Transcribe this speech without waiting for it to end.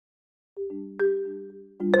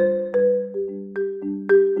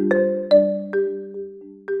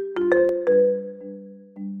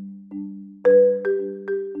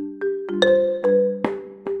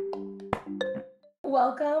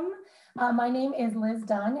My name is Liz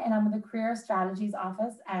Dunn, and I'm with the Career Strategies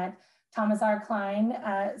Office at Thomas R. Kline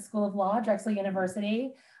School of Law, Drexel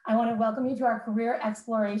University. I want to welcome you to our Career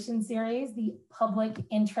Exploration Series, the Public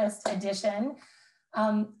Interest Edition.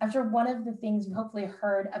 After one of the things you hopefully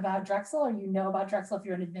heard about Drexel, or you know about Drexel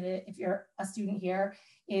if you're a student here,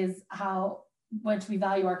 is how much we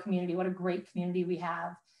value our community, what a great community we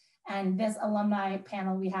have. And this alumni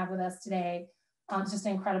panel we have with us today is just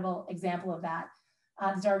an incredible example of that.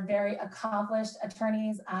 These are very accomplished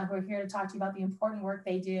attorneys who are here to talk to you about the important work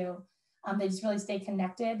they do. They just really stay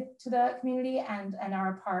connected to the community and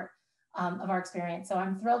are a part of our experience. So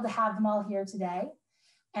I'm thrilled to have them all here today.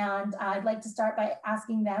 And I'd like to start by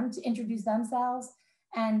asking them to introduce themselves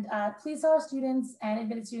and please tell our students and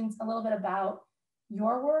admitted students a little bit about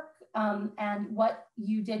your work and what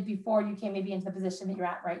you did before you came maybe into the position that you're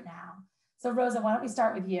at right now. So Rosa, why don't we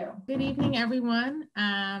start with you? Good evening, everyone.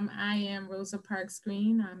 I am Rosa Parks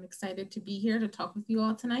Green. I'm excited to be here to talk with you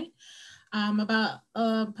all tonight about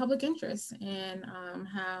public interest and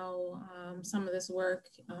how some of this work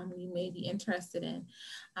you may be interested in.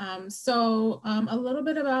 So a little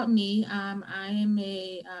bit about me. I am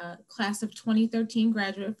a class of 2013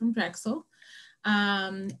 graduate from Drexel.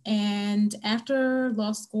 And after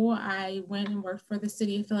law school, I went and worked for the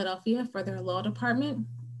city of Philadelphia for their law department,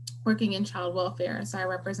 working in child welfare. So I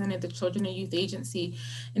represented the Children and Youth Agency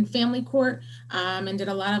in family court and did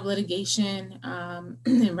a lot of litigation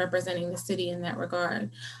and representing the city in that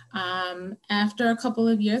regard. After a couple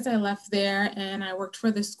of years, I left there and I worked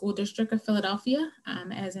for the school district of Philadelphia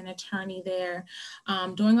as an attorney there,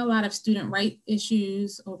 doing a lot of student right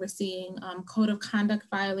issues, overseeing code of conduct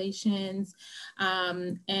violations,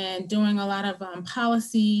 and doing a lot of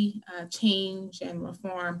policy change and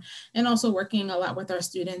reform, and also working a lot with our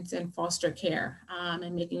students in foster care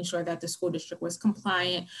and making sure that the school district was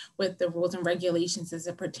compliant with the rules and regulations as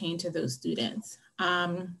it pertained to those students.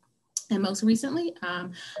 And most recently, I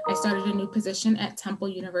started a new position at Temple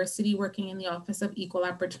University, working in the Office of Equal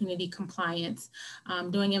Opportunity Compliance,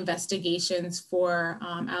 doing investigations for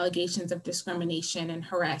allegations of discrimination and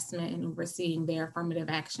harassment and overseeing their affirmative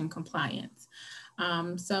action compliance.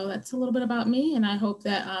 So that's a little bit about me, and I hope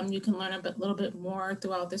that you can learn a little bit more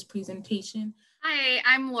throughout this presentation. Hi,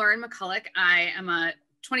 I'm Lauren McCulloch. I am a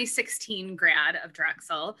 2016 grad of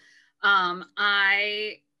Drexel.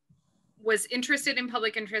 I was interested in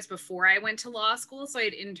public interest before I went to law school, so I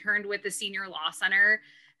had interned with the Senior Law Center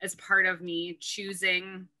as part of me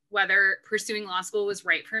choosing whether pursuing law school was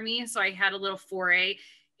right for me. So I had a little foray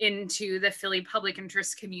into the Philly public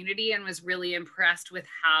interest community and was really impressed with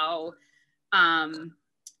how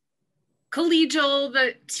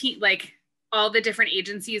collegial all the different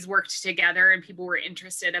agencies worked together and people were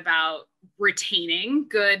interested about retaining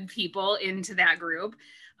good people into that group.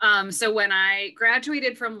 So when I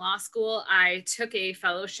graduated from law school, I took a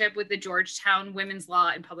fellowship with the Georgetown Women's Law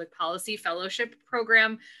and Public Policy Fellowship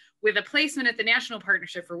Program with a placement at the National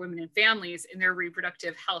Partnership for Women and Families in their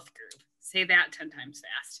reproductive health group. Say that 10 times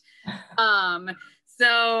fast.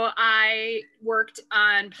 So I worked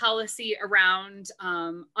on policy around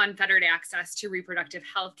unfettered access to reproductive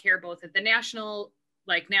health care, both at the national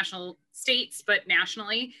states, but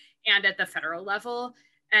nationally and at the federal level.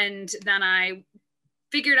 And then I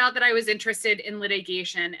figured out that I was interested in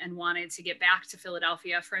litigation and wanted to get back to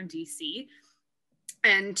Philadelphia from DC,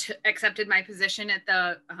 and accepted my position at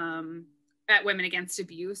the at Women Against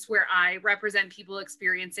Abuse, where I represent people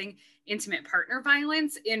experiencing intimate partner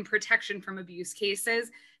violence in protection from abuse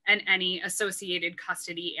cases and any associated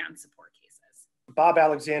custody and support cases. Bob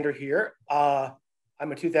Alexander here.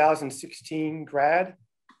 I'm a 2016 grad.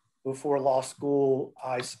 Before law school,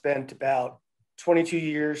 I spent about 22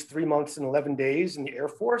 years, 3 months and 11 days in the Air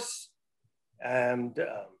Force, and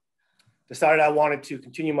decided I wanted to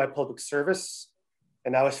continue my public service.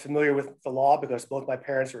 And I was familiar with the law because both my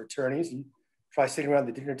parents are attorneys. You try sitting around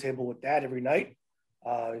the dinner table with dad every night.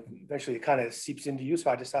 Eventually it kind of seeps into you. So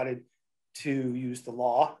I decided to use the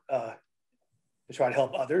law to try to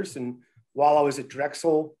help others. And while I was at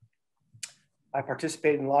Drexel, I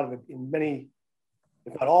participated in many,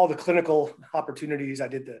 if not all, the clinical opportunities. I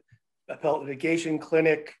did the appellate litigation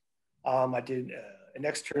clinic. I did an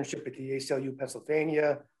externship at the ACLU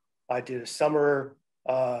Pennsylvania. I did a summer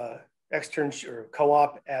externship or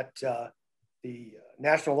co-op at the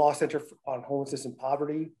National Law Center on Homelessness and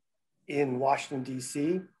Poverty in Washington,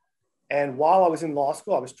 D.C. And while I was in law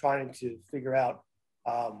school, I was trying to figure out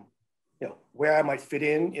where I might fit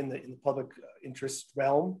in the public interest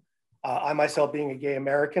realm. I myself, being a gay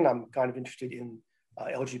American, I'm kind of interested in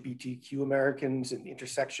LGBTQ Americans and the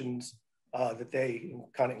intersections that they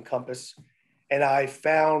kind of encompass. And I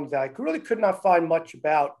found that I really could not find much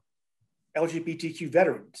about LGBTQ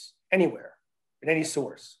veterans anywhere, in any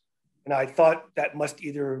source. And I thought that must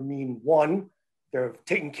either mean one, they're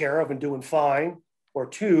taken care of and doing fine, or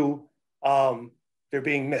two, they're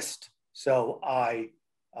being missed. So I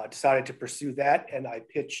decided to pursue that, and I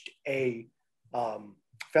pitched a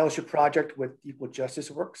fellowship project with Equal Justice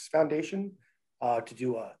Works Foundation to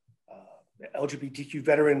do a LGBTQ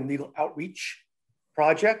veteran legal outreach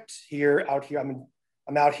project out here.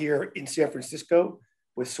 I'm out here in San Francisco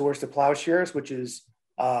with Swords to Plowshares, which is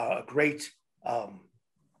a great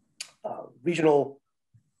regional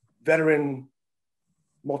veteran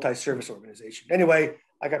multi-service organization. Anyway,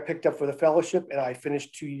 I got picked up for the fellowship, and I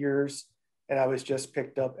finished 2 years, and I was just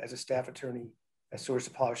picked up as a staff attorney at Swords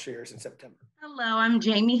to Plowshares in September. Hello, I'm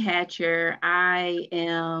Jamie Hatcher. I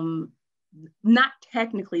am not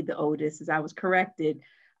technically the oldest, as I was corrected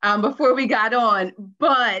before we got on,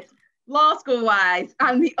 but law school wise,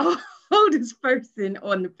 I'm the oldest person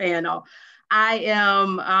on the panel. I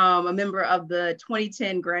am a member of the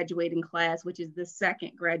 2010 graduating class, which is the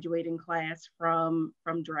second graduating class from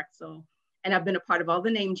Drexel. And I've been a part of all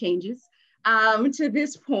the name changes to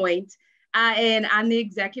this point. And I'm the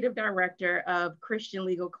executive director of Christian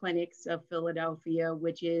Legal Clinics of Philadelphia,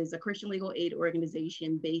 which is a Christian legal aid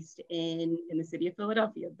organization based in the city of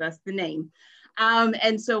Philadelphia, thus the name.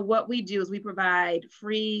 And so what we do is we provide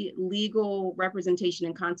free legal representation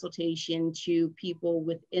and consultation to people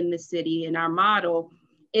within the city. And our model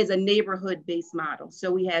is a neighborhood-based model. So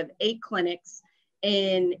we have 8 clinics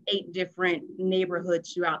in 8 different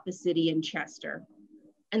neighborhoods throughout the city in Chester.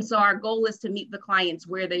 And so our goal is to meet the clients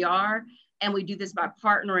where they are. And we do this by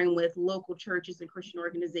partnering with local churches and Christian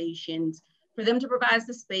organizations for them to provide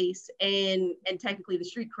the space and technically the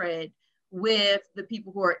street cred with the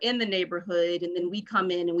people who are in the neighborhood. And then we come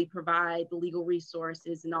in and we provide the legal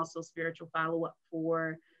resources and also spiritual follow-up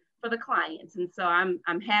for the clients. And so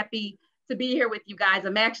I'm happy to be here with you guys.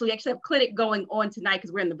 I'm actually have a clinic going on tonight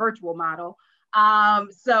because we're in the virtual model.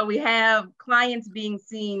 So we have clients being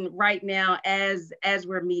seen right now as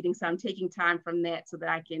we're meeting. So I'm taking time from that so that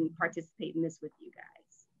I can participate in this with you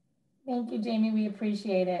guys. Thank you, Jamie. We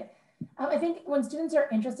appreciate it. I think when students are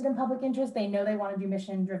interested in public interest, they know they want to do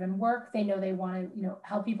mission-driven work. They know they want to,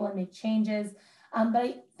 help people and make changes. But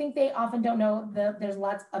I think they often don't know that there's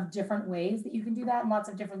lots of different ways that you can do that and lots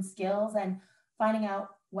of different skills, and finding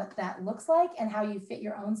out what that looks like and how you fit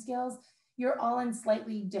your own skills. You're all in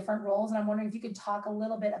slightly different roles, and I'm wondering if you could talk a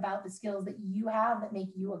little bit about the skills that you have that make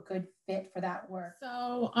you a good fit for that work.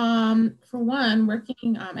 So for one,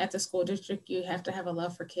 working at the school district, you have to have a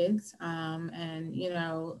love for kids. And,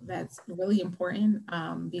 that's really important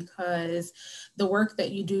because the work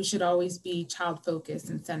that you do should always be child focused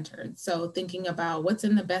and centered. So thinking about what's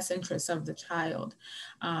in the best interest of the child.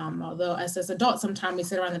 Although as adults, sometimes we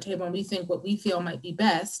sit around the table and we think what we feel might be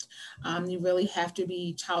best, you really have to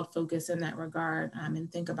be child focused in that regard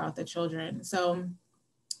and think about the children. So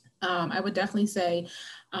I would definitely say,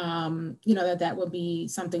 that would be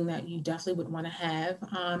something that you definitely would want to have.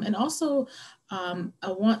 And also, I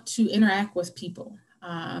want to interact with people.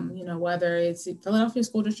 Whether it's Philadelphia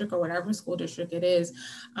School District or whatever school district it is,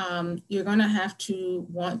 you're going to have to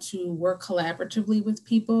want to work collaboratively with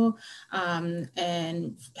people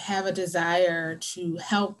and have a desire to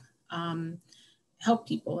help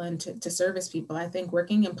people and to service people. I think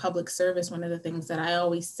working in public service, one of the things that I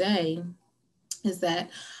always say is that,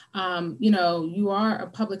 you are a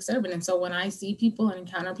public servant. And so when I see people and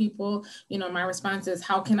encounter people, my response is,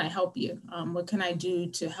 how can I help you? What can I do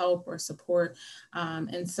to help or support?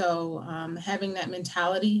 And so having that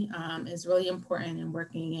mentality is really important in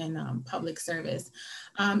working in public service.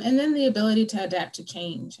 And then the ability to adapt to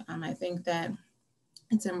change. I think that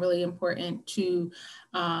it's really important to,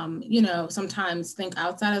 sometimes think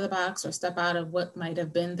outside of the box or step out of what might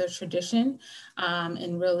have been the tradition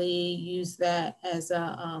and really use that as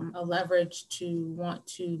a leverage to want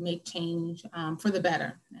to make change for the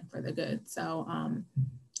better and for the good. So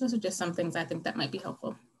those are just some things I think that might be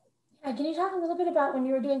helpful. Yeah, can you talk a little bit about when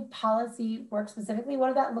you were doing policy work specifically? What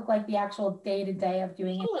did that look like, the actual day-to-day of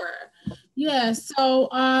doing it? Sure. Yeah, so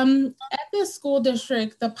at this school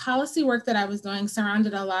district, the policy work that I was doing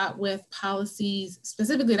surrounded a lot with policies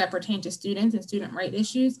specifically that pertain to students and student right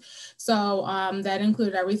issues. So that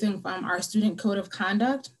included everything from our student code of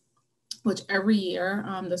conduct, which every year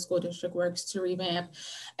the school district works to revamp,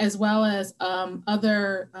 as well as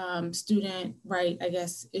other student right,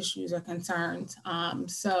 issues or concerns.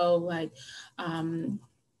 So like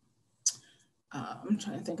I'm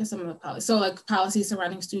trying to think of some of the policies. So like policies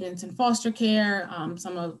surrounding students in foster care,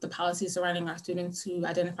 some of the policies surrounding our students who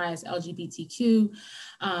identify as LGBTQ,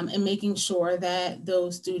 and making sure that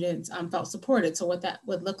those students felt supported. So what that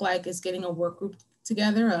would look like is getting a work group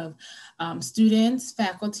together of students,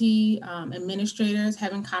 faculty, administrators,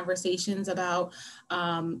 having conversations about,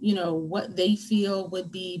 what they feel would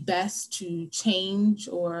be best to change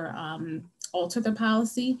or alter the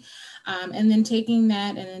policy, and then taking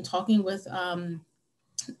that and then talking with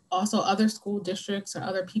also other school districts or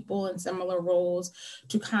other people in similar roles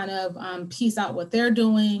to kind of piece out what they're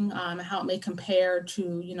doing, how it may compare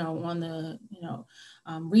to, on the,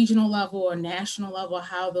 regional level or national level,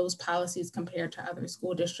 how those policies compare to other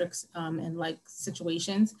school districts in like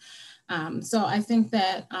situations. So I think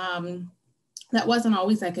that that wasn't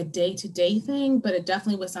always like a day-to-day thing, but it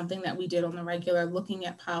definitely was something that we did on the regular, looking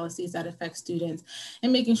at policies that affect students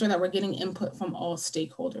and making sure that we're getting input from all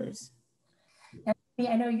stakeholders.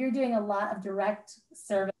 I know you're doing a lot of direct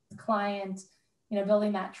service client,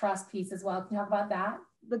 building that trust piece as well. Can you talk about that?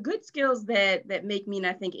 The good skills that make me, and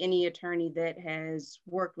I think any attorney that has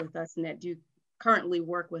worked with us and that do currently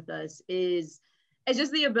work with us is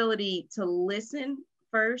just the ability to listen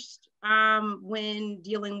first when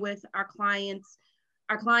dealing with our clients.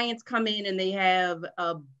 Our clients come in and they have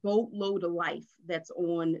a boatload of life that's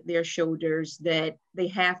on their shoulders that they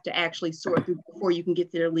have to actually sort through before you can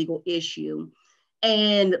get to their legal issue.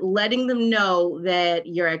 And letting them know that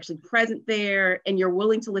you're actually present there and you're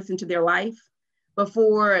willing to listen to their life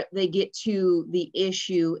before they get to the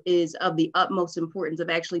issue is of the utmost importance of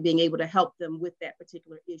actually being able to help them with that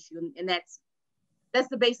particular issue. And that's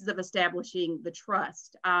the basis of establishing the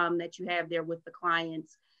trust that you have there with the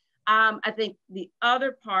clients. I think the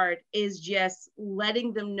other part is just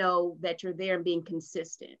letting them know that you're there and being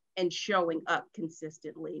consistent and showing up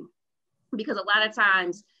consistently. Because a lot of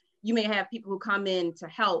times you may have people who come in to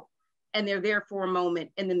help and they're there for a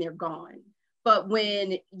moment and then they're gone. But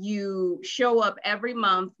when you show up every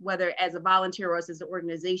month, whether as a volunteer or as an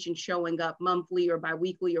organization, showing up monthly or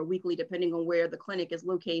biweekly or weekly, depending on where the clinic is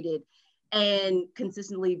located, and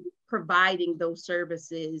consistently providing those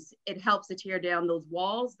services, it helps to tear down those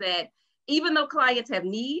walls that even though clients have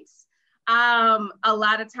needs, a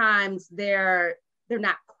lot of times they're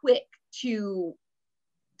not quick to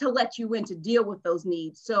let you in to deal with those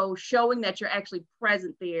needs. So showing that you're actually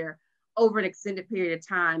present there over an extended period of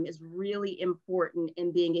time is really important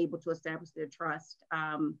in being able to establish their trust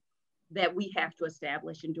that we have to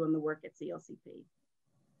establish in doing the work at CLCP.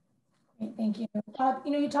 Thank you.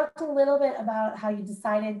 You talked a little bit about how you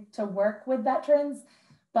decided to work with veterans,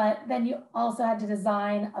 but then you also had to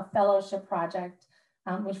design a fellowship project,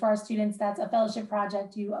 which for our students, that's a fellowship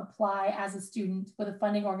project. You apply as a student with a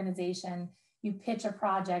funding organization, you pitch a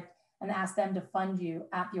project and ask them to fund you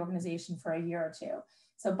at the organization for a year or two.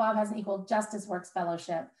 So Bob has an Equal Justice Works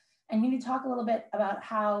Fellowship. And can you talk a little bit about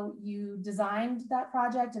how you designed that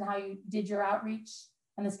project and how you did your outreach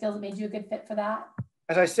and the skills that made you a good fit for that?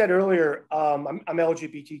 As I said earlier, I'm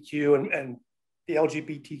LGBTQ and the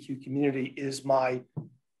LGBTQ community is my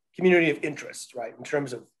community of interest, right? In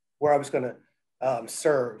terms of where I was gonna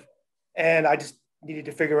serve. And I just needed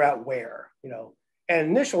to figure out where, And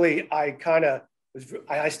initially I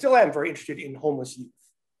I still am very interested in homeless youth.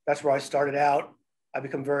 That's where I started out. I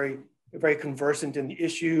become very, very conversant in the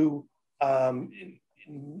issue. In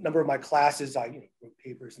a number of my classes, I wrote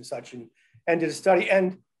papers and such and did a study.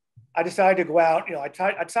 And I decided to go out,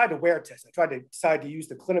 I decided to wear a test. I decided to use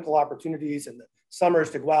the clinical opportunities and the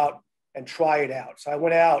summers to go out and try it out. So I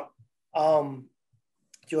went out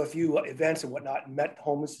to a few events and whatnot and met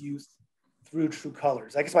homeless youth through True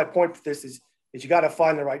Colors. I guess my point for this is you got to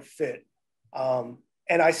find the right fit.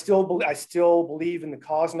 And I still believe in the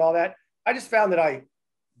cause and all that. I just found that I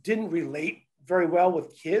didn't relate very well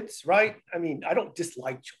with kids, right? I mean, I don't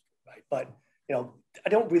dislike children, right? But, I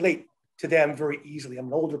don't relate to them very easily. I'm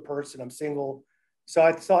an older person, I'm single. So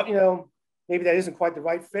I thought, maybe that isn't quite the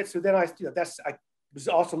right fit. So then I was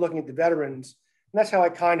also looking at the veterans, and that's how I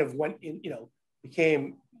kind of went in,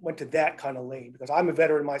 went to that kind of lane, because I'm a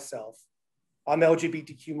veteran myself. I'm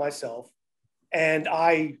LGBTQ myself. And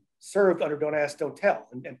I served under Don't Ask, Don't Tell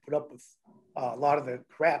and put up with a lot of the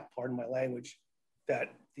crap, pardon my language,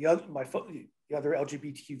 that the other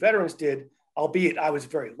LGBTQ veterans did, albeit I was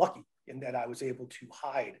very lucky in that I was able to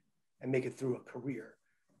hide and make it through a career.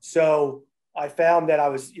 So I found that I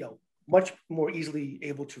was, much more easily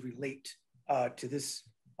able to relate to this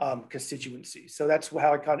constituency. So that's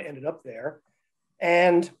how I kind of ended up there.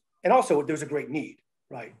 And also there was a great need,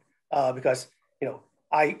 right? Because,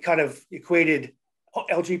 I kind of equated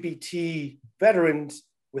LGBT veterans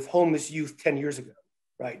with homeless youth 10 years ago,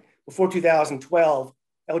 right? Before 2012,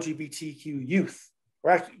 LGBTQ youth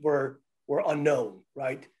were unknown,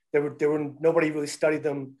 right? There were nobody really studied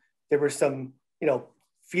them. There were some,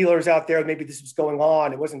 feelers out there. Maybe this was going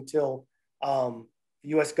on. It wasn't until the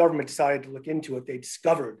U.S. government decided to look into it. They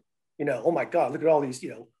discovered, oh my God, look at all these,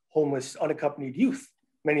 homeless, unaccompanied youth,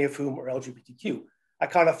 many of whom are LGBTQ. I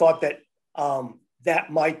kind of thought that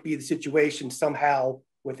that might be the situation somehow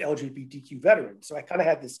with LGBTQ veterans. So I kind of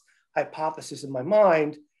had this hypothesis in my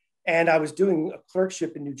mind. And I was doing a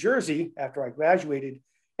clerkship in New Jersey after I graduated.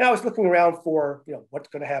 And I was looking around for, what's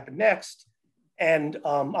going to happen next. And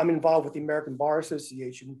I'm involved with the American Bar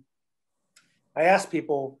Association. I asked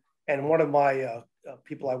people, and one of my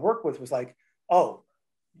people I work with was like, oh,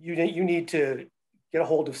 you need to get a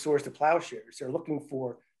hold of Swords to Plowshares.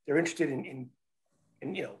 They're interested in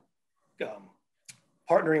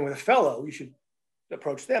partnering with a fellow. You should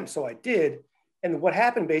approach them. So I did. And what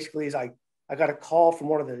happened basically is I got a call from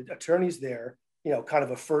one of the attorneys there, kind of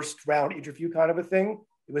a first round interview kind of a thing.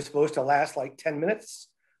 It was supposed to last like 10 minutes.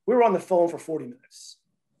 We were on the phone for 40 minutes.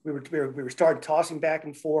 We were starting tossing back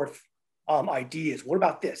and forth ideas. What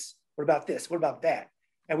about this? What about this? What about that?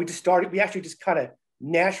 And we actually just kind of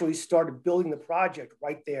naturally started building the project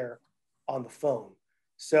right there on the phone.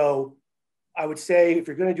 So I would say if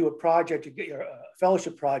you're going to do a project, a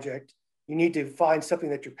fellowship project, you need to find something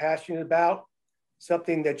that you're passionate about,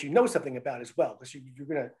 something that you know something about as well, because you're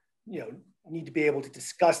going to need to be able to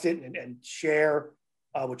discuss it and share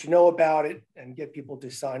what you know about it and get people to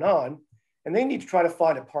sign on. And they need to try to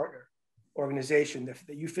find a partner organization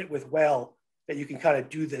that you fit with well, that you can kind of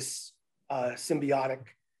do this symbiotic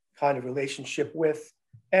kind of relationship with.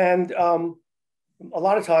 And a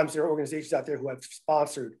lot of times there are organizations out there who have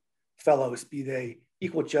sponsored fellows, be they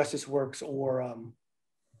Equal Justice Works or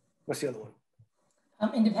what's the other one?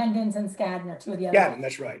 Independence and Skadden are two of the other Skadden,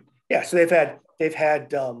 that's right. Yeah, so they've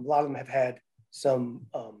had a lot of them have had some,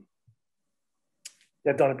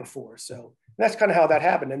 they've done it before. So that's kind of how that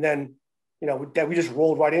happened. And then, we just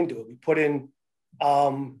rolled right into it. We put in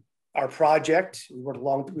our project, we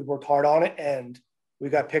worked hard on it, and we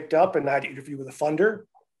got picked up, and I had to interview with a funder.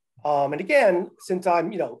 And again, since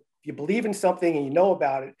if you believe in something and you know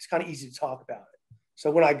about it, it's kind of easy to talk about it. So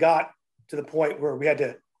when I got to the point where we had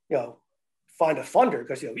to, find a funder,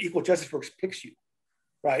 because Equal Justice Works picks you,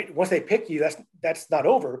 right? Once they pick you, that's not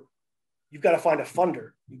over. You've got to find a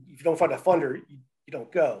funder. If you don't find a funder, you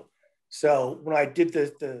don't go. So when I did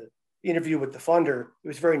the interview with the funder, it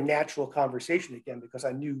was a very natural conversation again, because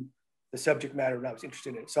I knew the subject matter and I was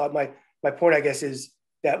interested in it. So my point, I guess, is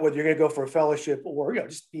that whether you're going to go for a fellowship or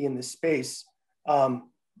just be in this space, you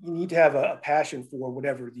need to have a passion for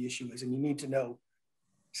whatever the issue is, and you need to know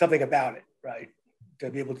something about it, right, to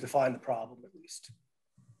be able to define the problem at least.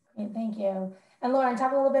 Great, thank you. And Lauren,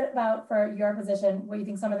 talk a little bit about, for your position, what you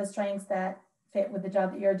think some of the strengths that fit with the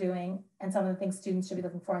job that you're doing and some of the things students should be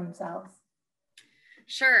looking for in themselves.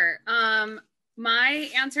 Sure. My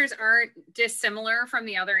answers aren't dissimilar from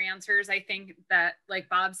the other answers. I think that, like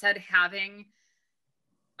Bob said, having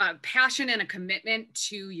a passion and a commitment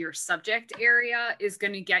to your subject area is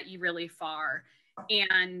going to get you really far.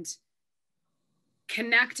 And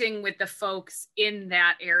connecting with the folks in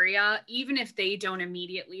that area, even if they don't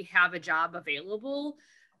immediately have a job available,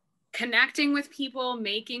 connecting with people,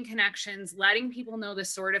 making connections, letting people know the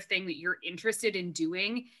sort of thing that you're interested in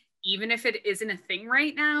doing, even if it isn't a thing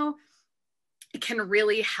right now, it can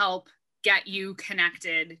really help get you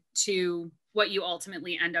connected to what you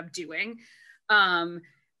ultimately end up doing.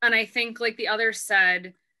 And I think, like the others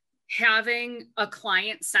said, having a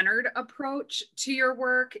client-centered approach to your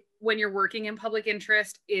work when you're working in public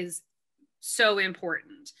interest is so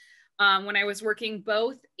important. When I was working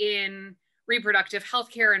both in reproductive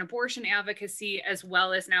healthcare and abortion advocacy, as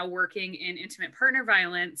well as now working in intimate partner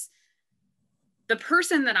violence, the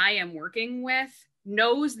person that I am working with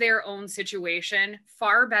knows their own situation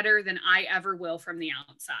far better than I ever will from the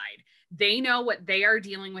outside. They know what they are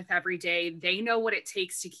dealing with every day. They know what it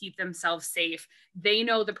takes to keep themselves safe. They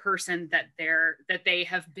know the person that they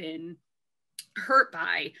have been hurt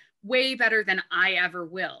by way better than I ever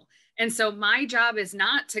will. And so my job is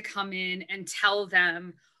not to come in and tell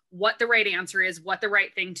them what the right answer is, what the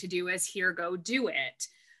right thing to do is, here, go do it.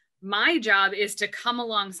 My job is to come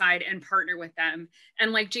alongside and partner with them.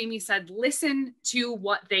 And like Jamie said, listen to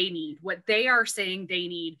what they need, what they are saying they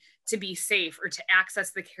need to be safe or to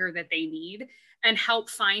access the care that they need, and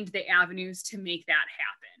help find the avenues to make that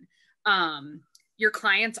happen. Your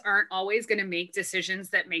clients aren't always going to make decisions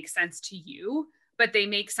that make sense to you, but they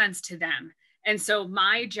make sense to them. And so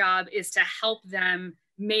my job is to help them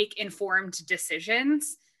make informed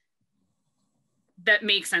decisions that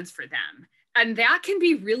make sense for them. And that can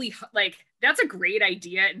be really like, that's a great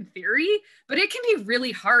idea in theory, but it can be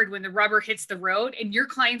really hard when the rubber hits the road and your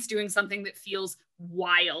client's doing something that feels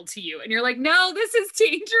wild to you. And you're like, no, this is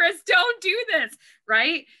dangerous. Don't do this,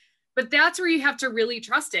 right? But that's where you have to really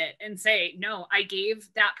trust it and say, no, I gave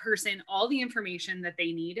that person all the information that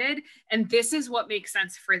they needed. And this is what makes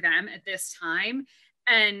sense for them at this time.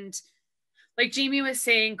 And like Jamie was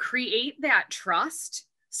saying, create that trust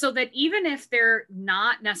so that even if they're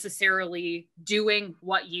not necessarily doing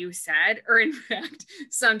what you said, or in fact,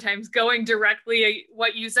 sometimes going directly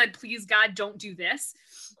what you said, please God, don't do this,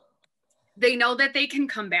 they know that they can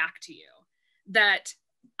come back to you. That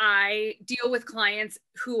I deal with clients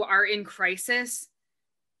who are in crisis.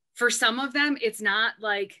 For some of them, it's not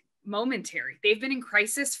like momentary. They've been in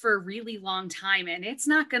crisis for a really long time and it's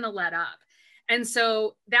not going to let up. And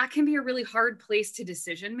so that can be a really hard place to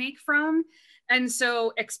decision make from. And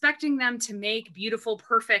so expecting them to make beautiful,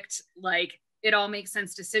 perfect, like it all makes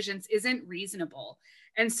sense decisions isn't reasonable.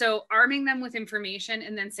 And so arming them with information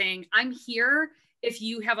and then saying, I'm here if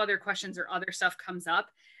you have other questions or other stuff comes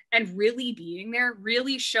up, and really being there,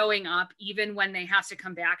 really showing up even when they have to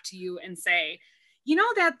come back to you and say, you know,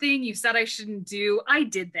 that thing you said I shouldn't do, I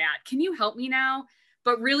did that. Can you help me now?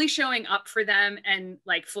 But really showing up for them and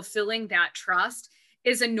like fulfilling that trust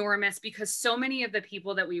is enormous, because so many of the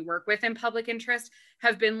people that we work with in public interest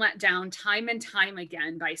have been let down time and time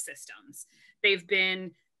again by systems. They've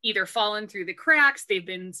been either fallen through the cracks, they've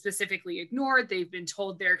been specifically ignored, they've been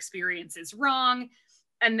told their experience is wrong,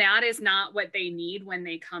 and that is not what they need when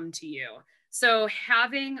they come to you. So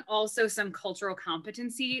having also some cultural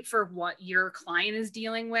competency for what your client is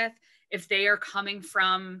dealing with, if they are coming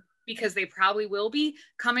from, because they probably will be,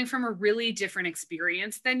 coming from a really different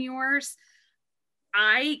experience than yours,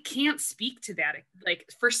 I can't speak to that. Like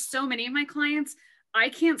for so many of my clients, I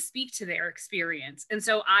can't speak to their experience. And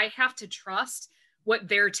so I have to trust what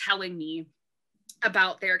they're telling me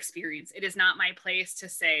about their experience. It is not my place to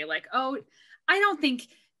say like, oh, I don't think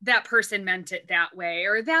that person meant it that way,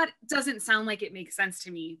 or that doesn't sound like it makes sense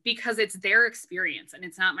to me, because it's their experience and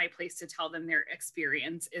it's not my place to tell them their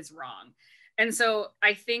experience is wrong. And so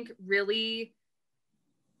I think really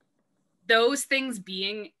those things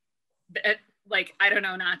being like, I don't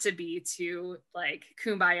know, not to be too like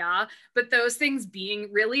kumbaya, but those things being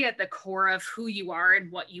really at the core of who you are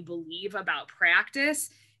and what you believe about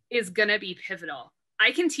practice is going to be pivotal.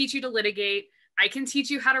 I can teach you to litigate. I can teach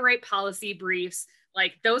you how to write policy briefs.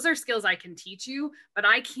 Like those are skills I can teach you, but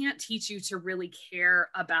I can't teach you to really care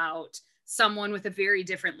about someone with a very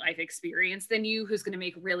different life experience than you, who's going to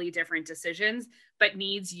make really different decisions, but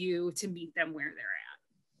needs you to meet them where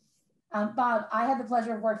they're at. Bob, I had the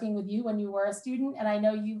pleasure of working with you when you were a student, and I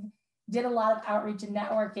know you did a lot of outreach and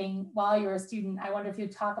networking while you were a student. I wonder if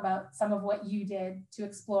you'd talk about some of what you did to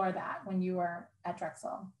explore that when you were at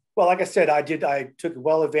Drexel. Well, like I said, I took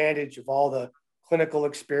well advantage of all the clinical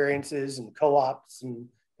experiences and co-ops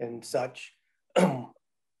and such.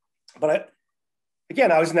 But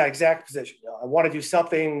again, I was in that exact position. You know, I want to do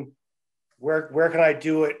something. Where can I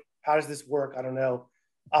do it? How does this work? I don't know.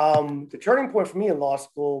 The turning point for me in law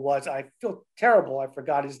school was, I feel terrible, I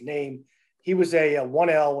forgot his name. He was a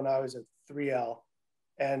 1L when I was a 3L.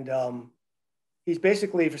 And he's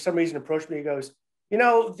basically, for some reason, approached me. He goes, you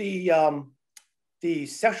know, the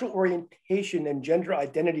Sexual Orientation and Gender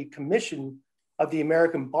Identity Commission of the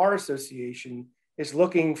American Bar Association is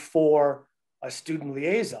looking for a student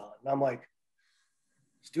liaison. And I'm like,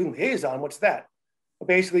 student liaison, what's that? Well,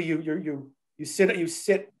 basically, you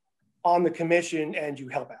sit on the commission and you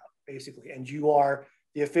help out, basically, and you are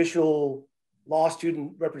the official law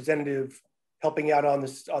student representative helping out on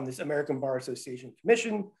this American Bar Association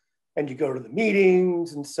commission, and you go to the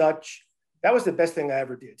meetings and such. That was the best thing I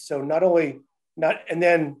ever did. So and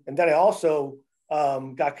then I also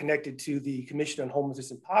got connected to the Commission on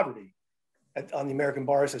Homelessness and Poverty on the American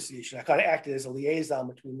Bar Association. I kind of acted as a liaison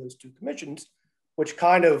between those two commissions, which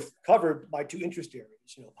kind of covered my two interest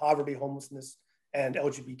areas, you know, poverty, homelessness, and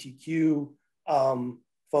LGBTQ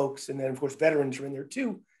folks. And then of course, veterans are in there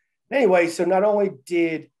too. Anyway, so not only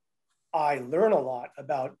did I learn a lot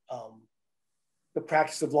about the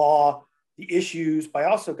practice of law, the issues, but I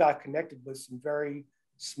also got connected with some very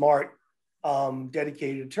smart,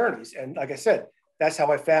 dedicated attorneys. And like I said, that's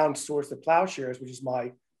how I found Swords of Plowshares, which is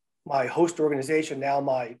my host organization, now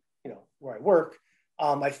where I work.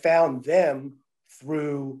 I found them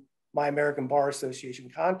through my American Bar Association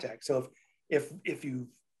contact. So even if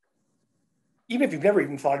you've never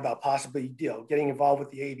even thought about possibly, getting involved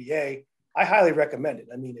with the ABA, I highly recommend it.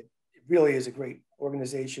 I mean, it really is a great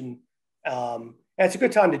organization. And it's a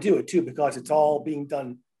good time to do it too, because it's all being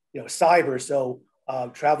done, cyber. So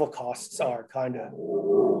travel costs are kind of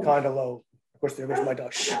low. Of course, there goes my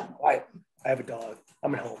dog. Shh, quiet. I have a dog.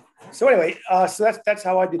 I'm at home. So anyway, so that's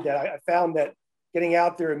how I did that. I found that getting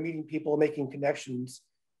out there and meeting people, making connections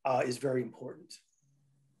is very important.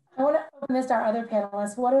 I want to open this to our other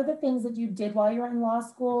panelists. What are the things that you did while you were in law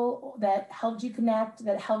school that helped you connect,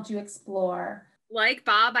 that helped you explore? Like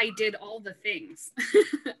Bob, I did all the things.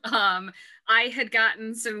 I had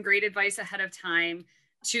gotten some great advice ahead of time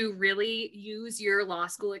to really use your law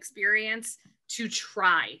school experience to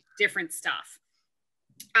try different stuff.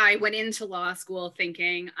 I went into law school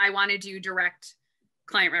thinking I want to do direct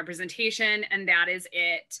client representation and that is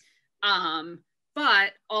it.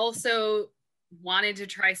 But also wanted to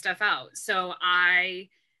try stuff out. So I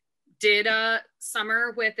did a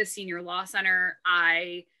summer with the Senior Law Center.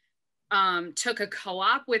 I took a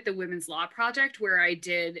co-op with the Women's Law Project where I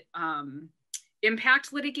did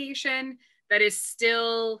impact litigation that is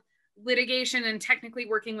still litigation and technically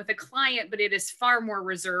working with a client, but it is far more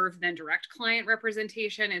reserved than direct client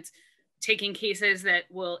representation. It's taking cases that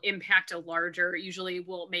will impact a larger, usually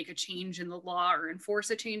will make a change in the law or enforce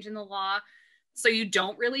a change in the law. So you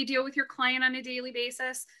don't really deal with your client on a daily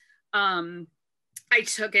basis. I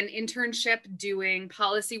took an internship doing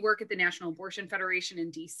policy work at the National Abortion Federation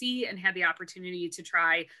in DC and had the opportunity to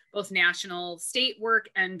try both national state work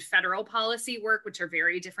and federal policy work, which are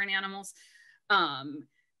very different animals.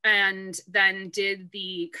 And then did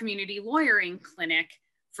the community lawyering clinic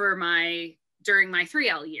for during my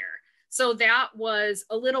 3L year. So that was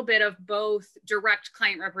a little bit of both direct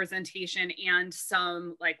client representation and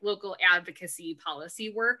some like local advocacy policy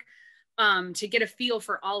work to get a feel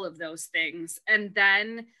for all of those things. And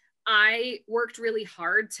then I worked really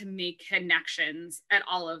hard to make connections at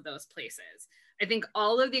all of those places. I think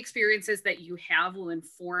all of the experiences that you have will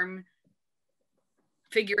inform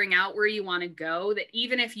figuring out where you want to go, that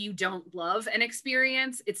even if you don't love an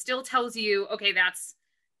experience, it still tells you, okay, that's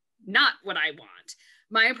not what I want.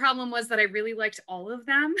 My problem was that I really liked all of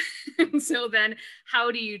them. And so then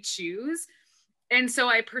how do you choose? And so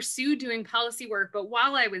I pursued doing policy work, but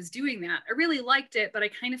while I was doing that, I really liked it, but I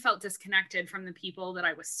kind of felt disconnected from the people that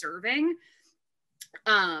I was serving.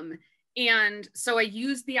 And so I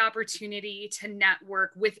used the opportunity to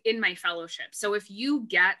network within my fellowship. So if you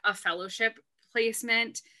get a fellowship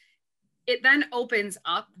placement, it then opens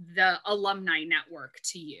up the alumni network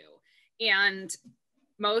to you. And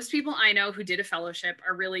most people I know who did a fellowship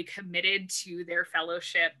are really committed to their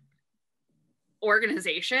fellowship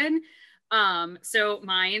organization. So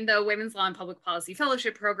mine, the Women's Law and Public Policy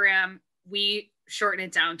Fellowship Program, we shorten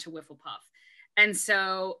it down to Wiffle Puff. And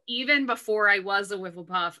so even before I was a Wiffle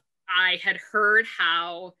Puff, I had heard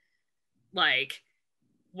how, like,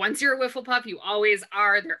 once you're a Wiffle Puff, you always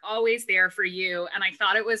are, they're always there for you. And I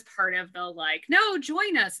thought it was part of the like, no,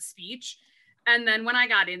 join us speech. And then when I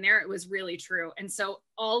got in there, it was really true. And so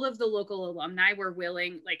all of the local alumni were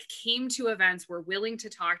willing, like came to events, were willing to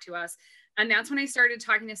talk to us. And that's when I started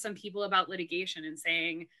talking to some people about litigation and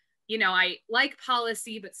saying, you know, I like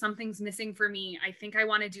policy, but something's missing for me. I think I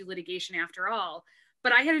want to do litigation after all.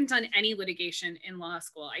 But I hadn't done any litigation in law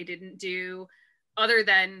school. I didn't do other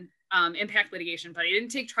than impact litigation, but I didn't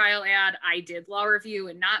take trial ad. I did law review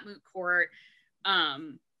and not moot court.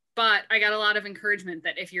 But I got a lot of encouragement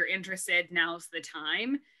that if you're interested, now's the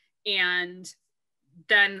time. And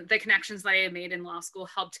then the connections that I had made in law school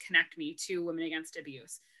helped connect me to Women Against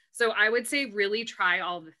Abuse. So I would say really try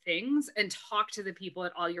all the things and talk to the people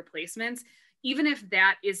at all your placements. Even if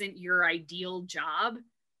that isn't your ideal job,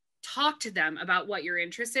 talk to them about what you're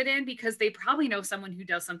interested in because they probably know someone who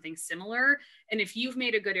does something similar. And if you've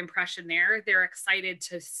made a good impression there, they're excited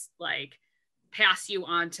to like pass you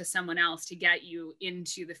on to someone else to get you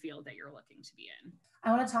into the field that you're looking to be in.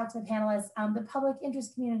 I want to talk to the panelists. The public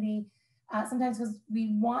interest community, sometimes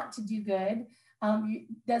we want to do good,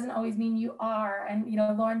 doesn't always mean you are. And, you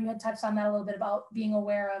know, Lauren, you had touched on that a little bit about being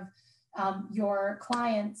aware of your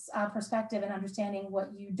client's perspective and understanding what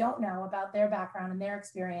you don't know about their background and their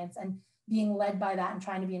experience and being led by that and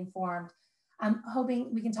trying to be informed. I'm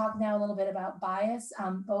hoping we can talk now a little bit about bias,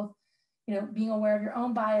 both, you know, being aware of your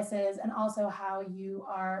own biases and also how you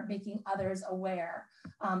are making others aware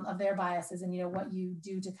of their biases and, you know, what you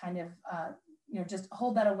do to kind of, you know, just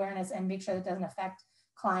hold that awareness and make sure that it doesn't affect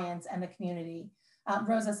clients and the community.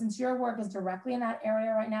 Rosa, since your work is directly in that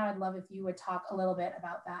area right now, I'd love if you would talk a little bit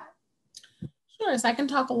about that. Sure, so I can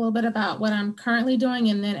talk a little bit about what I'm currently doing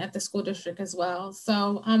and then at the school district as well.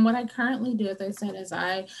 So what I currently do, as I said, is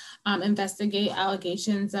I investigate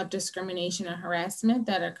allegations of discrimination and harassment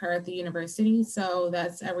that occur at the university. So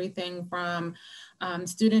that's everything from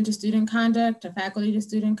student to student conduct to faculty to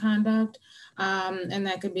student conduct. And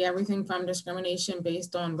that could be everything from discrimination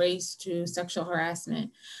based on race to sexual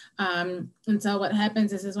harassment. And so what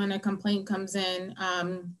happens is when a complaint comes in,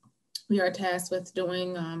 we are tasked with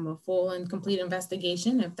doing a full and complete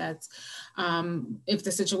investigation if that's if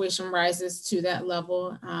the situation rises to that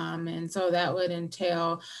level, and so that would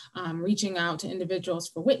entail reaching out to individuals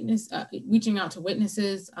for reaching out to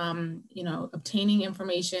witnesses, you know, obtaining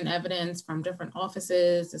information, evidence from different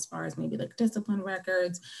offices as far as maybe like discipline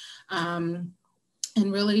records.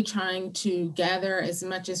 And really trying to gather as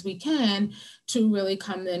much as we can to really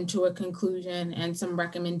come then to a conclusion and some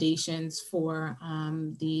recommendations for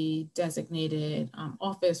the designated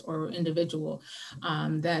office or individual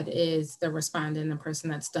that is the respondent, the person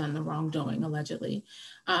that's done the wrongdoing allegedly.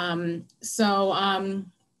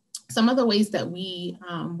 Some of the ways that we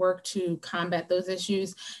work to combat those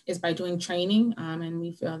issues is by doing training, and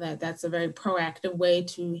we feel that that's a very proactive way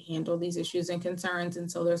to handle these issues and concerns. And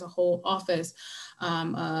so there's a whole office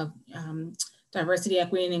of diversity,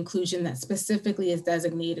 equity, and inclusion that specifically is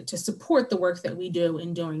designated to support the work that we do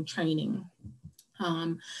in doing training.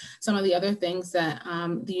 Some of the other things that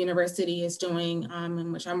the university is doing,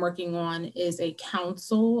 and which I'm working on, is a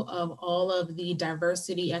council of all of the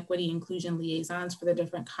diversity, equity, inclusion liaisons for the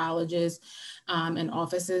different colleges and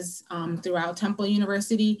offices throughout Temple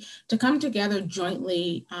University to come together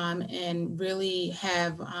jointly and really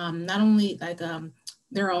have not only like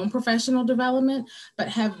their own professional development, but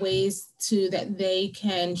have ways that they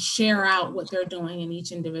can share out what they're doing in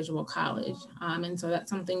each individual college. And so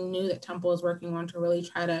that's something new that Temple is working on to really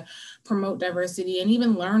try to promote diversity and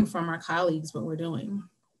even learn from our colleagues what we're doing.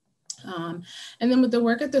 And then with the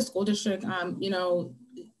work at the school district, you know,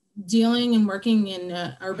 dealing and working in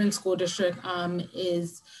an urban school district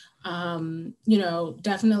is you know,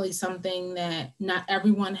 definitely something that not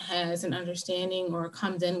everyone has an understanding or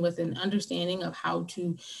comes in with an understanding of how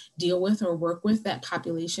to deal with or work with that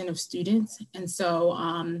population of students. And so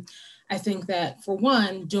I think that for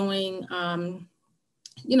one, doing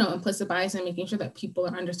you know, implicit bias and making sure that people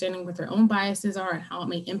are understanding what their own biases are and how it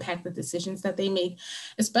may impact the decisions that they make,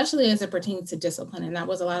 especially as it pertains to discipline. And that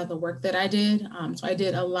was a lot of the work that I did. So I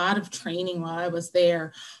did a lot of training while I was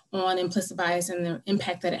there on implicit bias and the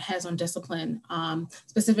impact that it has on discipline,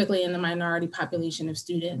 specifically in the minority population of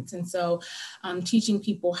students. And so teaching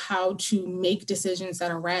people how to make decisions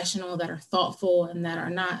that are rational, that are thoughtful, and that are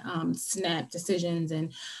not snap decisions,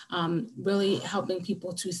 and really helping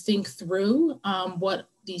people to think through what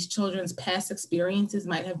these children's past experiences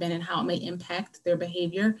might have been and how it may impact their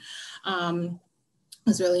behavior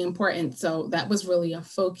was really important. So that was really a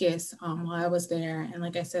focus while I was there. And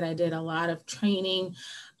like I said, I did a lot of training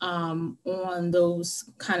on those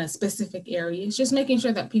kind of specific areas, just making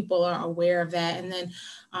sure that people are aware of that. And then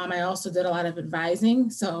I also did a lot of advising.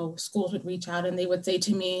 So schools would reach out and they would say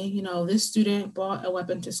to me, you know, this student brought a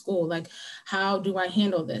weapon to school. Like, how do I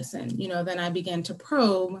handle this? And, you know, then I began to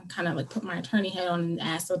probe, kind of like put my attorney hat on and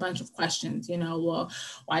ask a bunch of questions, you know, well,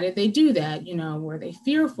 why did they do that? You know, were they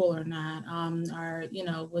fearful or not? Or, you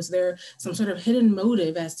know, was there some sort of hidden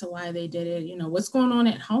motive as to why they did it? You know, what's going on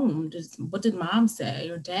at home? What did mom say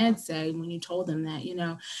or dad say when you told them that, you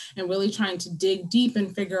know, and really trying to dig deep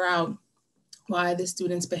and figure out why the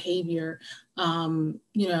student's behavior, you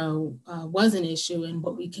know, was an issue and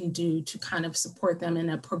what we can do to kind of support them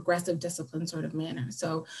in a progressive discipline sort of manner.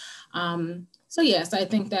 So, so yes, I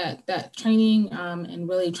think that training and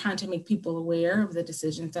really trying to make people aware of the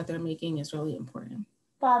decisions that they're making is really important.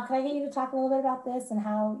 Bob, can I get you to talk a little bit about this and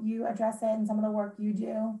how you address it and some of the work you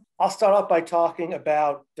do? I'll start off by talking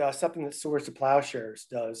about something that Swords to Plowshares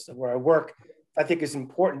does, where I work, I think is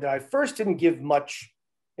important, that I first didn't give much,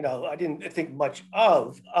 you know, I didn't think much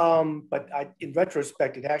of, but in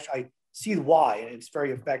retrospect, I see why, and it's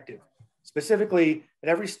very effective. Specifically, at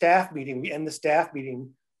every staff meeting, we end the staff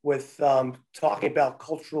meeting with talking about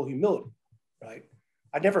cultural humility, right?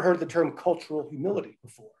 I'd never heard the term cultural humility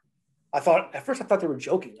before. At first I thought they were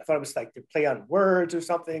joking. I thought it was like they play on words or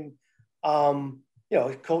something. You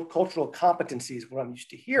know, cultural competency is what I'm used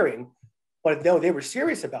to hearing, but no, they were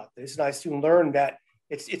serious about this. And I soon learned that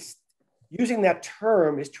it's using that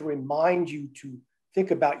term is to remind you to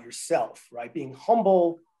think about yourself, right? Being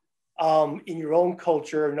humble in your own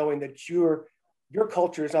culture, knowing that your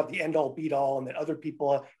culture is not the end all be all, and that other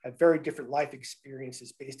people have very different life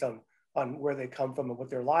experiences based on where they come from and what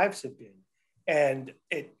their lives have been. And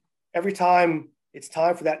every time it's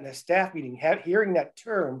time for that in a staff meeting. Hearing that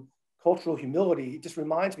term, cultural humility, it just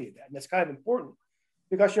reminds me of that. And that's kind of important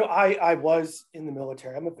because, you know, I was in the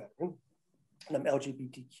military, I'm a veteran, and I'm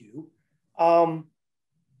LGBTQ.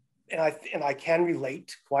 And I can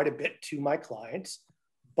relate quite a bit to my clients,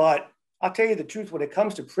 but I'll tell you the truth, when it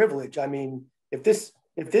comes to privilege, I mean, if this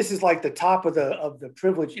is like the top of the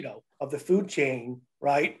privilege, you know, of the food chain,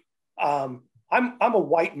 right? I'm a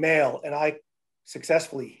white male, and I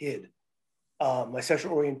successfully hid my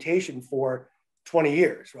sexual orientation for 20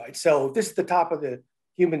 years, right? So if this is the top of the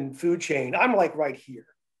human food chain, I'm like right here,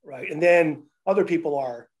 right? And then other people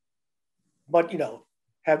are, but you know,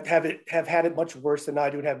 have had it much worse than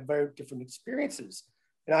I do and have very different experiences.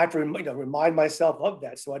 And I have to remind myself of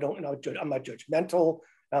that, so I don't, you know, I'm not judgmental,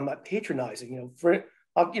 I'm not patronizing.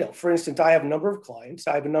 For instance, I have a number of clients.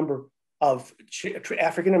 I have a number of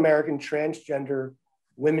African American transgender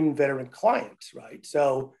women veteran clients, right?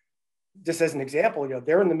 So, just as an example, you know,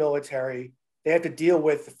 they're in the military. They have to deal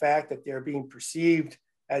with the fact that they're being perceived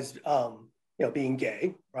as, being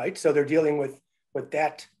gay, right? So they're dealing with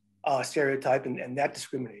that stereotype and that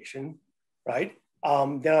discrimination, right?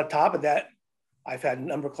 Then on top of that, I've had a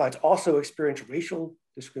number of clients also experience racial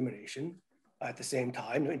discrimination at the same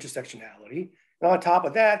time, intersectionality. And on top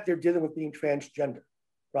of that, they're dealing with being transgender,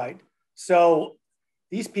 right? So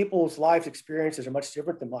these people's life experiences are much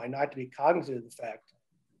different than mine. I have to be cognizant of the fact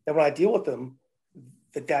that when I deal with them,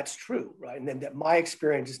 that's true, right? And then that my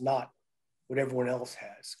experience is not what everyone else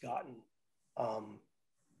has gotten. And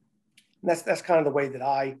that's kind of the way that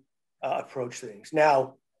I approach things.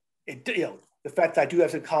 Now, the fact that I do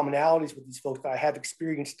have some commonalities with these folks, that I have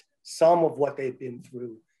experienced some of what they've been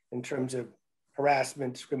through in terms of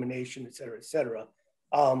harassment, discrimination, et cetera,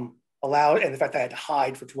 and the fact that I had to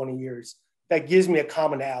hide for 20 years, that gives me a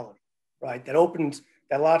commonality, right? That a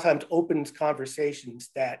lot of times opens conversations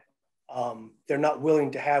that they're not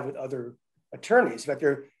willing to have with other attorneys. In fact,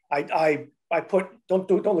 I put, don't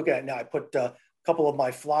look at it now, I put a couple of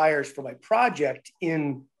my flyers for my project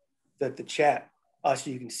in the chat so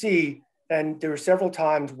you can see. And there were several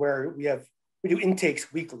times where we do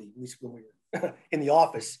intakes weekly, at least when we're in the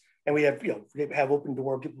office, and we have open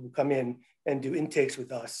door, people who come in and do intakes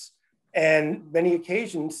with us. And many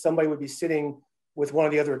occasions, somebody would be sitting with one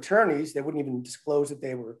of the other attorneys. They wouldn't even disclose that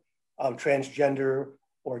they were transgender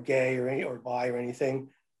or gay or bi or anything.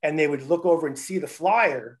 And they would look over and see the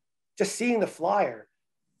flyer. Just seeing the flyer,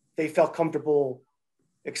 they felt comfortable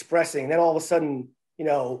expressing. And then all of a sudden,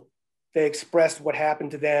 they expressed what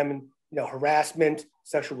happened to them, and harassment,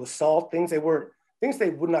 sexual assault, things they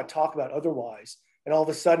would not talk about otherwise. And all of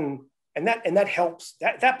a sudden, and that helps.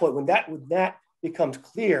 At that point, when that becomes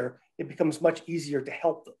clear, it becomes much easier to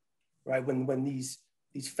help them, right? When these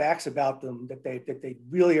facts about them that they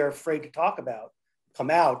really are afraid to talk about come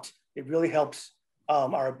out, it really helps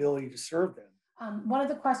our ability to serve them. One of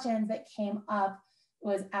the questions that came up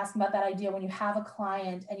was asking about that idea when you have a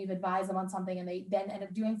client and you've advised them on something and they then end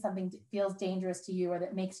up doing something that feels dangerous to you or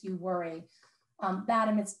that makes you worry. That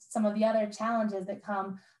amidst some of the other challenges that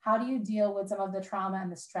come, how do you deal with some of the trauma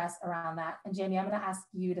and the stress around that? And Jamie, I'm going to ask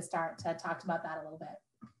you to start to talk about that a little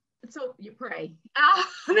bit. So you pray.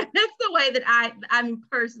 That's the way that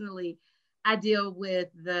I deal with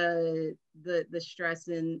the stress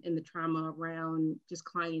and the trauma around just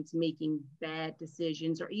clients making bad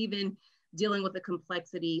decisions, or even dealing with the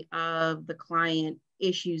complexity of the client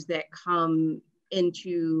issues that come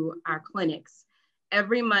into our clinics.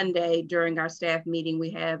 Every Monday during our staff meeting,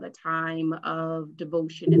 we have a time of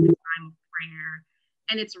devotion and a time of prayer.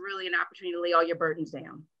 And it's really an opportunity to lay all your burdens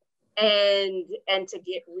down and to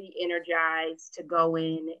get re-energized, to go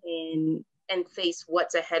in and face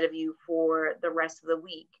what's ahead of you for the rest of the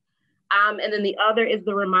week. And then the other is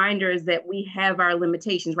the reminders that we have our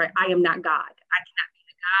limitations, right? I am not God. I cannot be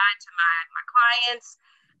the God to my clients.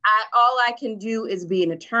 All I can do is be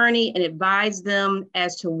an attorney and advise them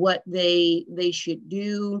as to what they should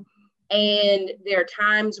do. And there are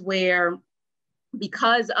times where,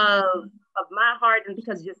 because of my heart and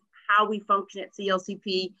because just how we function at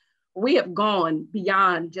CLCP, we have gone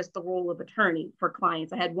beyond just the role of attorney for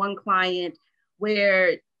clients. I had one client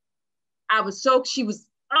where she was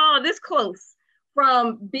this close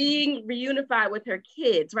from being reunified with her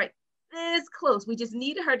kids, right? This close. We just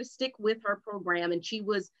needed her to stick with her program. And she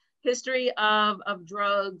was history of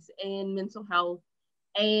drugs and mental health.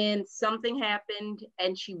 And something happened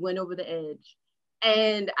and she went over the edge.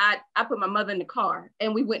 And I put my mother in the car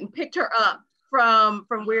and we went and picked her up from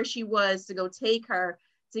where she was to go take her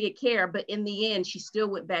to get care. But in the end, she still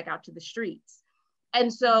went back out to the streets.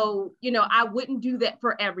 And so, you know, I wouldn't do that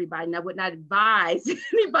for everybody. And I would not advise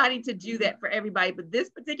anybody to do that for everybody. But this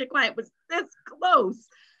particular client was this close.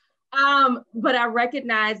 But I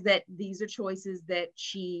recognize that these are choices that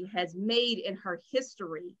she has made in her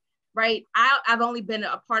history, right? I've only been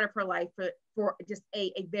a part of her life for just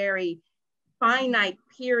a very finite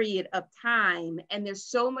period of time. And there's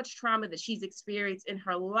so much trauma that she's experienced in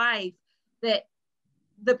her life that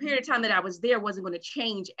the period of time that I was there wasn't going to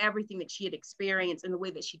change everything that she had experienced in the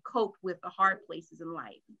way that she coped with the hard places in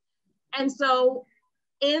life. And so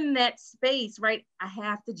in that space, right, I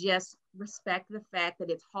have to just respect the fact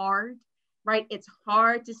that it's hard, right? It's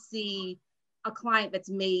hard to see a client that's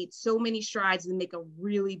made so many strides and make a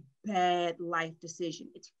really bad life decision.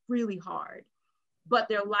 It's really hard, but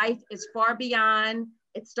their life is far beyond.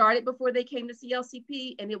 It started before they came to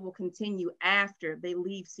CLCP and it will continue after they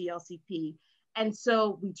leave CLCP. And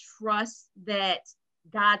so we trust that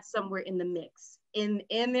God's somewhere in the mix, in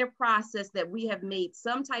their process, that we have made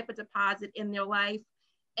some type of deposit in their life.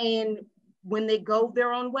 And when they go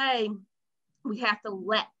their own way, we have to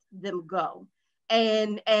let them go.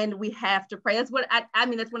 And we have to pray. That's what I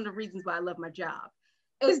mean, that's one of the reasons why I love my job,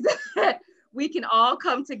 is that we can all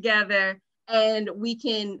come together and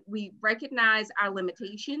we recognize our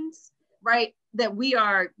limitations, right? That we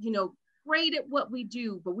are, you know, great at what we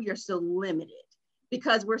do, but we are still limited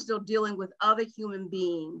because we're still dealing with other human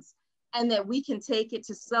beings, and that we can take it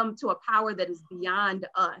to a power that is beyond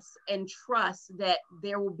us and trust that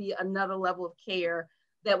there will be another level of care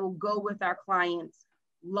that will go with our clients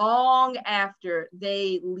long after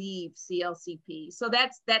they leave CLCP. So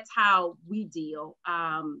that's how we deal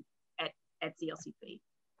at CLCP.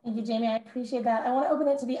 Thank you, Jamie. I appreciate that. I want to open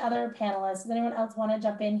it to the other panelists. Does anyone else want to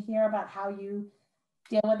jump in here about how you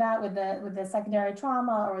deal with that, with the secondary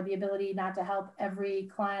trauma, or the ability not to help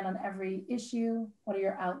every client on every issue? What are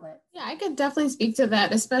your outlets? Yeah, I could definitely speak to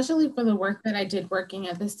that, especially for the work that I did working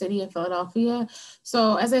at the city of Philadelphia.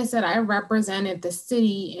 So as I said, I represented the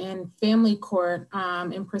city in family court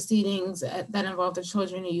in proceedings that involved the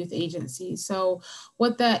Children and Youth Agency. So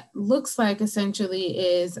what that looks like essentially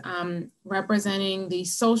is representing the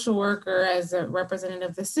social worker as a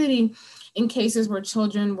representative of the city in cases where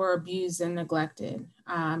children were abused and neglected.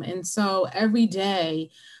 And so every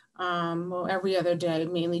day, well, every other day,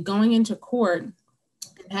 mainly going into court and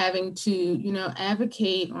having to, you know,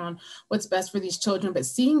 advocate on what's best for these children, but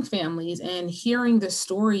seeing families and hearing the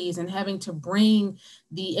stories and having to bring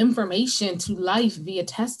the information to life via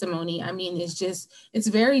testimony. I mean, it's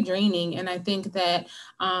very draining. And I think that,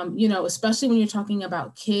 you know, especially when you're talking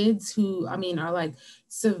about kids who, I mean, are like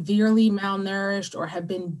severely malnourished or have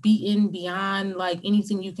been beaten beyond like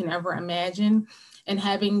anything you can ever imagine, and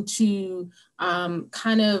having to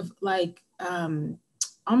kind of like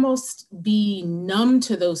almost be numb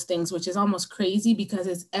to those things, which is almost crazy because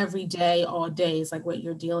it's every day, all day is like what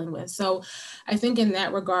you're dealing with. So I think in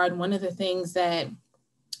that regard, one of the things that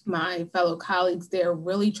my fellow colleagues there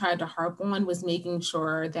really tried to harp on was making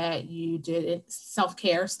sure that you did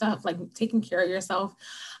self-care stuff, like taking care of yourself.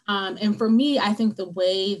 And for me, I think the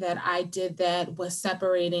way that I did that was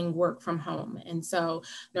separating work from home. And so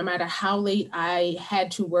no matter how late I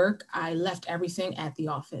had to work, I left everything at the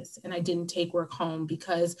office and I didn't take work home,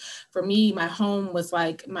 because for me, my home was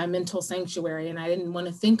like my mental sanctuary, and I didn't want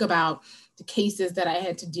to think about the cases that I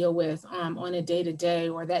had to deal with on a day-to-day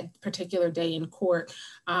or that particular day in court.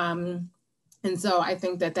 And so I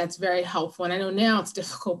think that that's very helpful. And I know now it's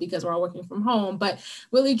difficult because we're all working from home, but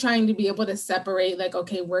really trying to be able to separate, like,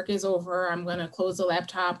 okay, work is over, I'm going to close the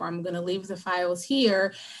laptop, or I'm going to leave the files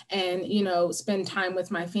here and, you know, spend time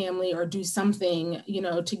with my family or do something, you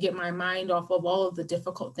know, to get my mind off of all of the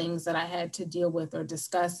difficult things that I had to deal with or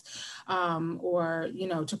discuss or, you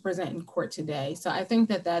know, to present in court today. So I think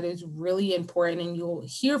that that is really important. And you'll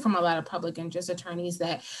hear from a lot of public interest attorneys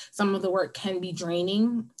that some of the work can be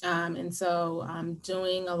draining. And so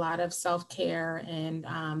doing a lot of self-care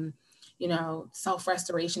and, you know,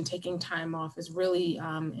 self-restoration, taking time off is really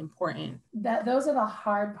important. Those are the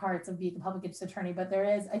hard parts of being a public interest attorney, but there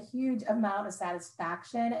is a huge amount of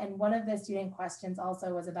satisfaction. And one of the student questions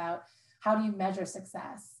also was about, how do you measure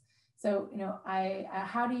success? So, you know,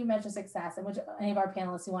 how do you measure success? And any of our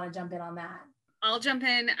panelists who want to jump in on that? I'll jump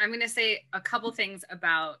in. I'm going to say a couple things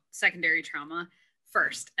about secondary trauma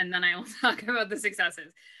first, and then I will talk about the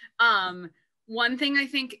successes. One thing I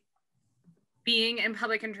think being in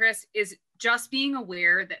public interest is just being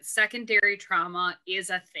aware that secondary trauma is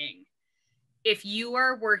a thing. If you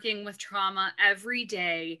are working with trauma every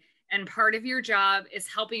day and part of your job is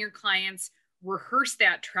helping your clients rehearse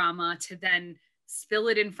that trauma to then spill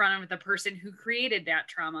it in front of the person who created that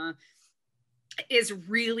trauma, is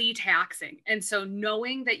really taxing. And so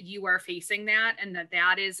knowing that you are facing that and that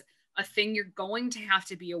that is a thing you're going to have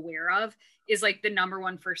to be aware of is like the number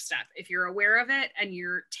one first step. If you're aware of it and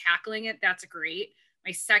you're tackling it, that's great.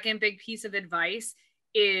 My second big piece of advice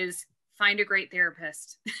is find a great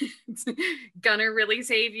therapist. It's gonna really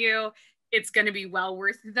save you. It's gonna be well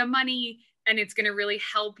worth the money, and it's gonna really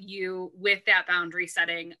help you with that boundary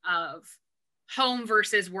setting of home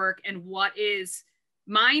versus work and what is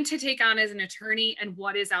mine to take on as an attorney and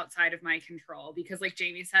what is outside of my control. Because like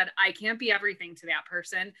Jamie said, I can't be everything to that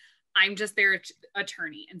person. I'm just their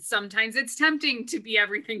attorney. And sometimes it's tempting to be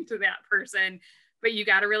everything to that person, but you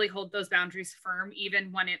got to really hold those boundaries firm,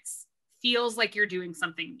 even when it feels like you're doing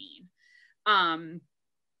something mean.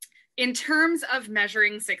 In terms of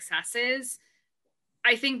measuring successes,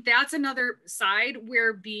 I think that's another side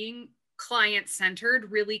where being client-centered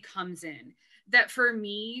really comes in. That for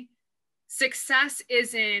me, success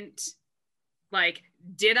isn't like,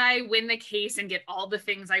 did I win the case and get all the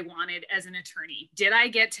things I wanted as an attorney? Did I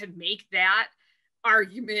get to make that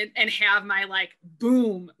argument and have my like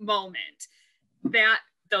boom moment?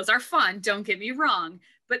 Those are fun, don't get me wrong.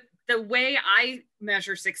 But the way I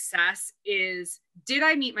measure success is, did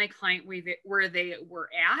I meet my client where they were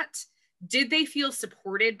at? Did they feel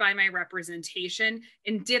supported by my representation?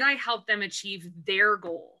 And did I help them achieve their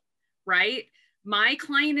goal, right? My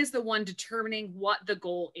client is the one determining what the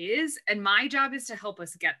goal is, and my job is to help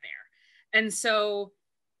us get there. And so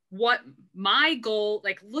what my goal,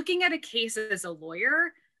 like looking at a case as a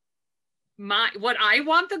lawyer, what I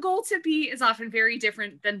want the goal to be is often very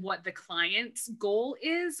different than what the client's goal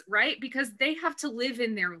is, right? Because they have to live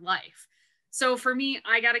in their life. So for me,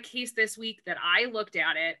 I got a case this week that I looked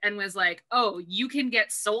at it and was like, oh, you can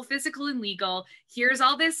get sole physical and legal. Here's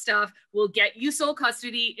all this stuff. We'll get you sole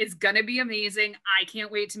custody. It's going to be amazing. I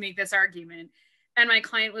can't wait to make this argument. And my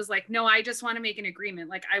client was like, no, I just want to make an agreement.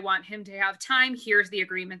 Like, I want him to have time. Here's the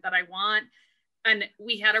agreement that I want. And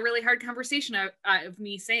we had a really hard conversation of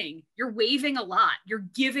me saying, you're waiving a lot. You're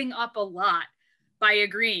giving up a lot by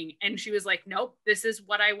agreeing. And she was like, nope, this is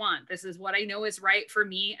what I want. This is what I know is right for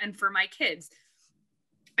me and for my kids.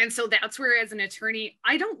 And so that's where, as an attorney,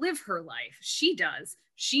 I don't live her life. She does.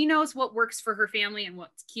 She knows what works for her family and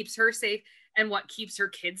what keeps her safe and what keeps her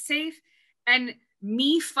kids safe. And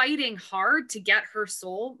me fighting hard to get her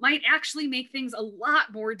sole might actually make things a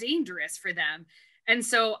lot more dangerous for them. And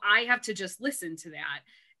so I have to just listen to that.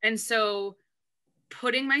 And so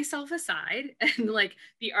putting myself aside and like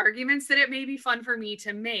the arguments that it may be fun for me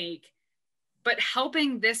to make, but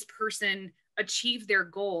helping this person achieve their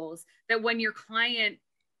goals, that when your client,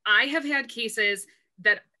 I have had cases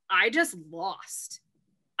that I just lost.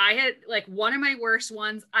 I had like one of my worst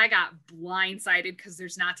ones, I got blindsided because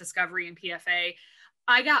there's not discovery in PFA.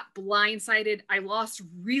 I got blindsided. I lost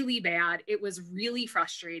really bad. It was really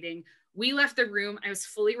frustrating. We left the room. I was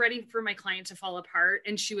fully ready for my client to fall apart.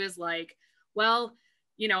 And she was like, well,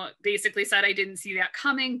 you know, basically said, I didn't see that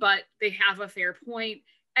coming, but they have a fair point.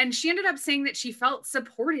 And she ended up saying that she felt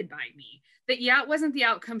supported by me, that yeah, it wasn't the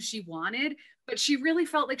outcome she wanted, but she really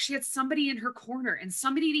felt like she had somebody in her corner and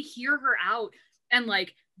somebody to hear her out and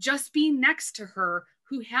like just be next to her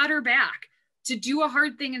who had her back to do a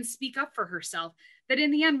hard thing and speak up for herself. That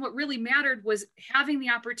in the end, what really mattered was having the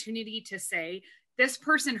opportunity to say, this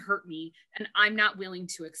person hurt me and I'm not willing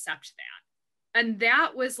to accept that. And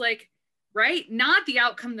that was like, right? Not the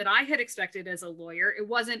outcome that I had expected as a lawyer. It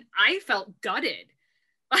wasn't, I felt gutted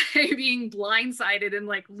by being blindsided and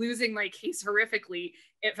like losing my case horrifically,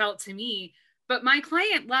 it felt to me. But my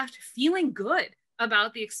client left feeling good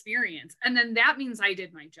about the experience. And then that means I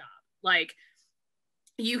did my job. Like,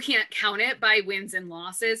 you can't count it by wins and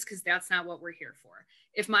losses because that's not what we're here for.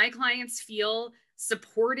 If my clients feel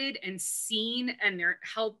supported and seen and they're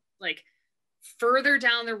helped like further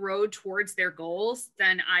down the road towards their goals,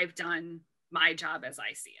 then I've done my job as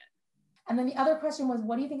I see it. And then the other question was,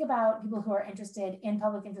 what do you think about people who are interested in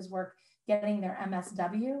public interest work getting their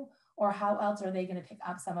MSW, or how else are they going to pick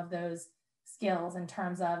up some of those skills in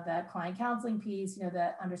terms of the client counseling piece, you know,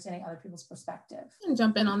 the understanding other people's perspective? I can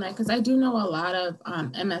jump in on that because I do know a lot of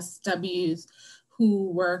MSWs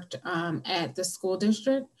who worked at the school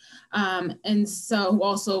district, and so who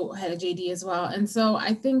also had a JD as well. And so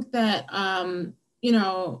I think that,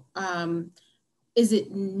 is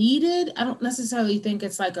it needed? I don't necessarily think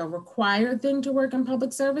it's like a required thing to work in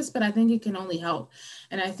public service, but I think it can only help.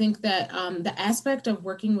 And I think that the aspect of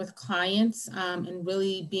working with clients and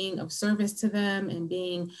really being of service to them and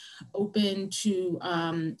being open to,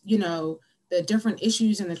 different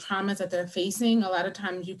issues and the traumas that they're facing. A lot of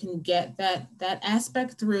times you can get that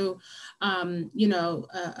aspect through, you know,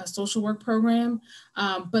 a social work program.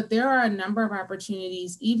 But there are a number of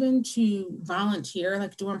opportunities even to volunteer,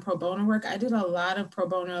 like doing pro bono work. I did a lot of pro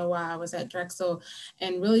bono while I was at Drexel,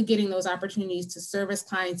 and really getting those opportunities to service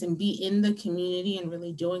clients and be in the community and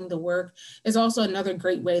really doing the work is also another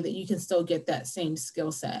great way that you can still get that same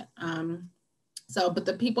skill set. But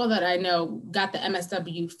the people that I know got the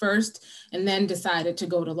MSW first and then decided to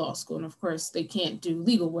go to law school. And of course, they can't do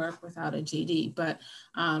legal work without a JD, but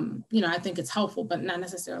you know, I think it's helpful, but not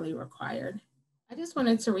necessarily required. I just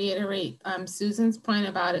wanted to reiterate Susan's point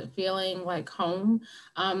about it feeling like home.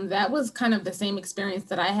 That was kind of the same experience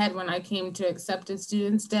that I had when I came to Accepted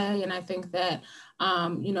Students Day. And I think that,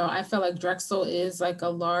 you know, I feel like Drexel is like a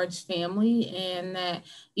large family, and that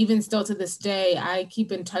even still to this day, I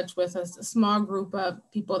keep in touch with a small group of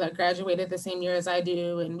people that graduated the same year as I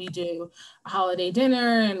do. And we do a holiday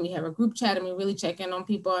dinner and we have a group chat and we really check in on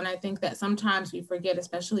people. And I think that sometimes we forget,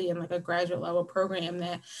 especially in like a graduate level program,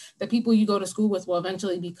 that the people you go to school with will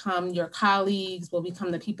eventually become your colleagues, will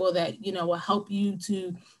become the people that, you know, will help you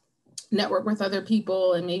to network with other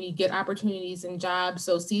people and maybe get opportunities and jobs.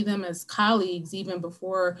 So see them as colleagues even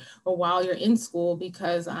before or while you're in school,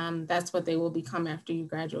 because that's what they will become after you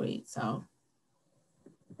graduate. So.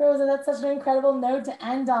 Rosa, that's such an incredible note to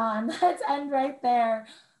end on. Let's end right there.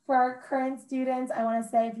 For our current students, I want to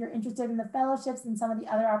say if you're interested in the fellowships and some of the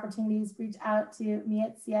other opportunities, reach out to me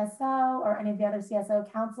at CSO or any of the other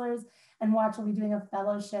CSO counselors, and Watch will be doing a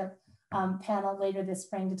fellowship panel later this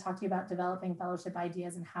spring to talk to you about developing fellowship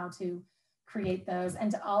ideas and how to create those.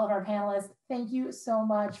 And to all of our panelists, thank you so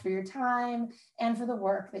much for your time and for the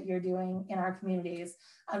work that you're doing in our communities.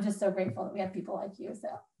 I'm just so grateful that we have people like you. So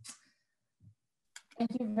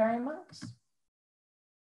thank you very much.